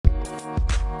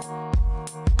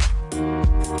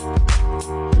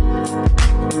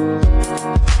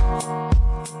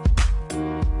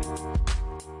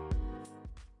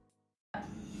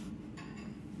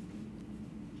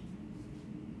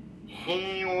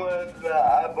was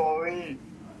a boy.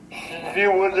 She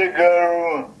was a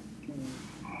girl.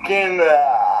 Can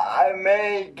I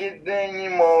make it any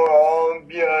more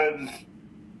obvious?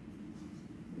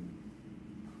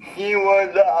 He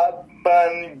was a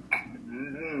punk.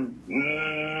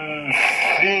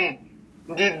 She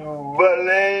did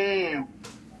ballet.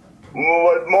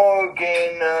 What more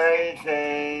can I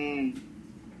say?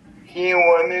 He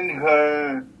wanted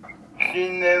her. She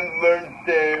never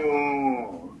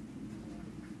told.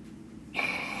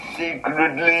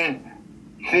 Secretly,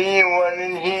 she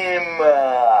wanted him,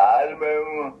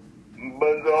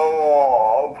 but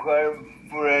all of her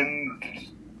friends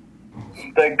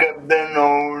stuck up their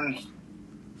nose.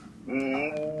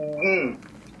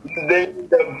 That's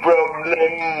the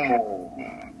problem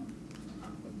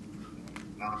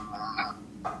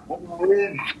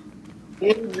with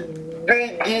his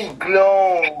biggie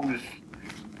clothes.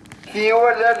 He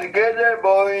was a good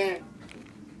boy.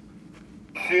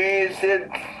 She said,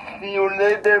 "See you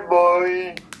later,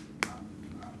 boy."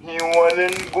 He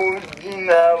wasn't good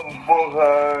enough for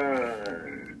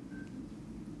her.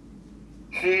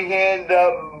 She had a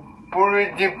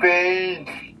pretty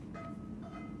face,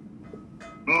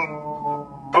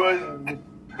 but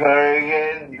her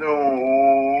head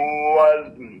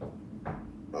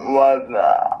was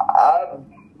up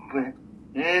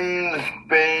in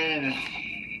space.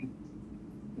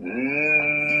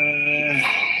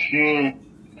 She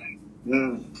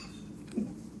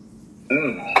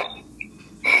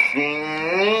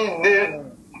needed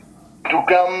to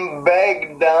come back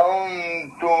down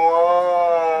to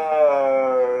earth.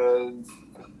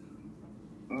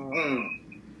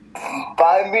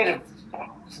 5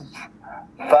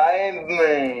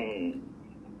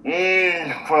 years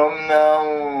from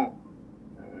now,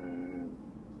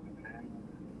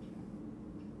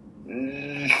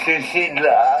 she's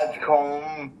at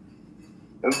home,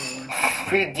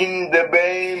 feeding the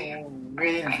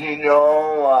babies,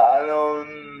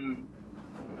 alone.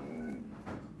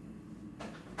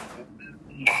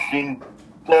 She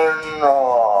turned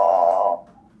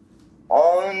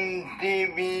on TV.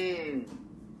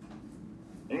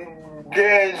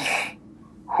 Guess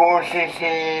who she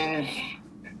sees?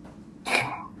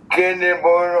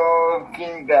 Skateboard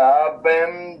King up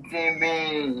MTV.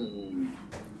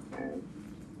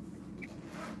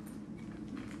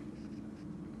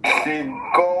 She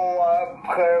call up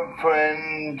her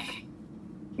friends.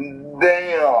 They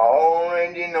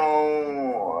already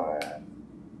know.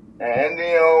 And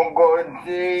they all got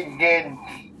tickets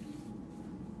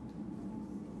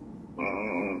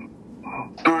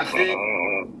to see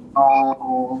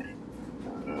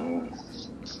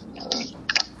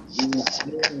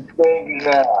things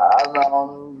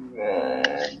along and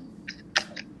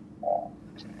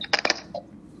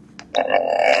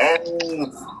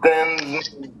stand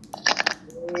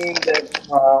in the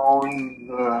crowd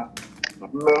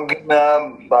looking up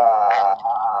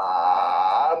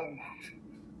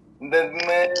that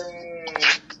man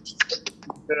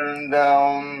turned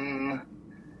down.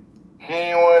 He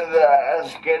was a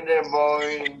skater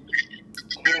boy.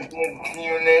 He said, "See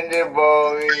you later,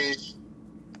 boy."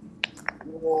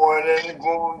 He wasn't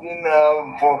good enough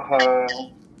for her.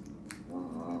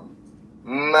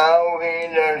 Now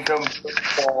he's a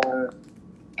superstar,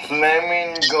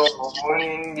 slamming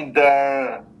golden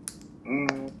guitar.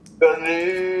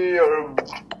 Believe your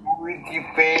pretty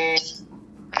face.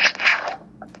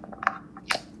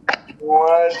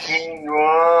 What he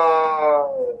was.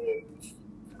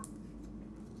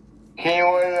 He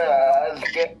was a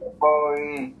skater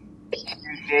boy.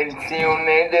 He said, "See you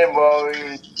later, boy."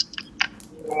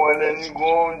 He wasn't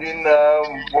good enough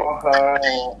for her.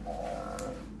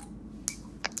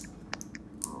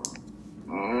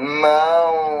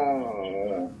 Now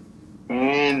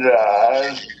he's a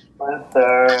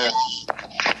superstar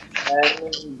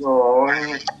and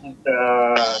going to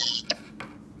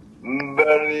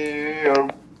bury your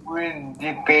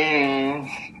pretty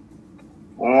face.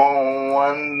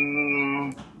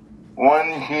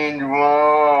 One hit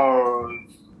was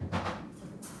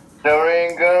the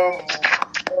ring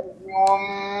you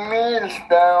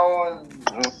missed out.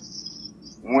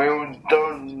 We've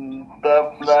done stuff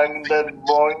like that,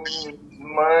 boy.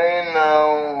 Mine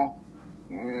now.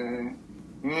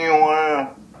 You are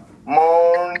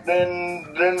more than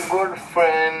good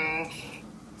friends.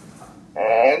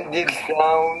 And this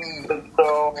how the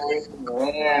story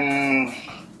ends.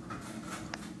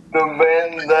 The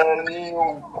band that you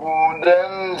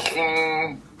couldn't see.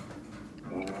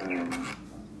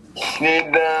 See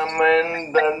the man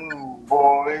that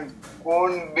boy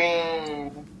could be.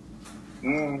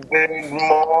 Big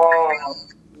more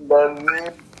than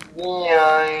the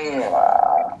eye.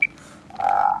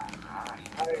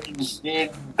 see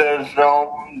the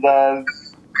sound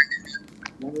that's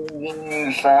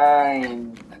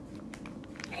inside.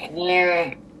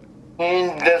 He,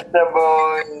 he's just a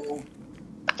boy,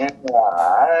 and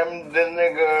I'm just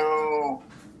a girl.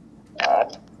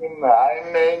 I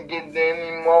make it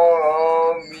any more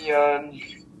obvious.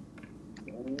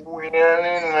 We're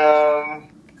in love.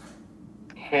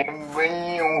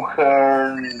 Haven't you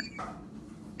heard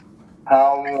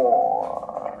how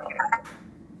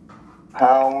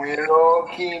we look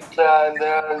each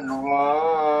other's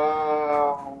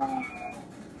world?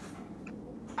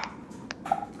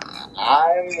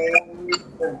 I'm with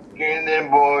the skinny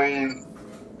boys.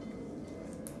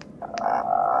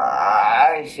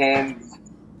 I said,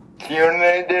 you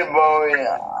need the boy.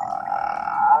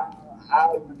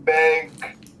 I'll beg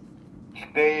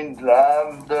stage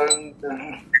after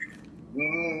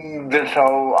the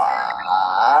show.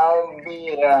 I'll be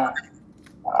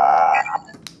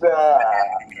the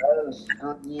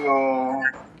studio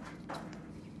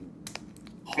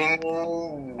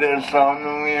singing the song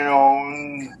we own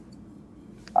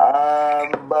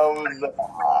about the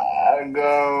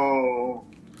girl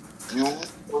you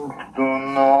used to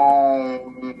know.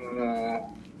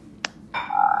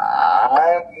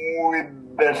 I'm with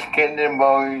the skater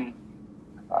boy.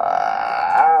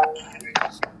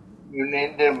 You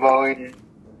need the boy.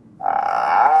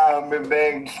 I'll be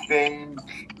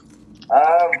backstage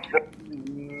after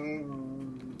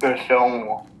the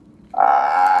show.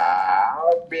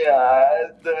 I'll be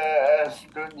at the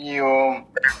studio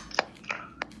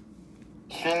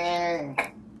singing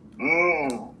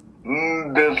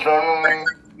the song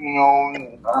you know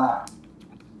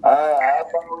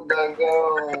about the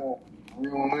girl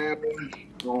you used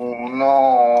to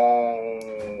know.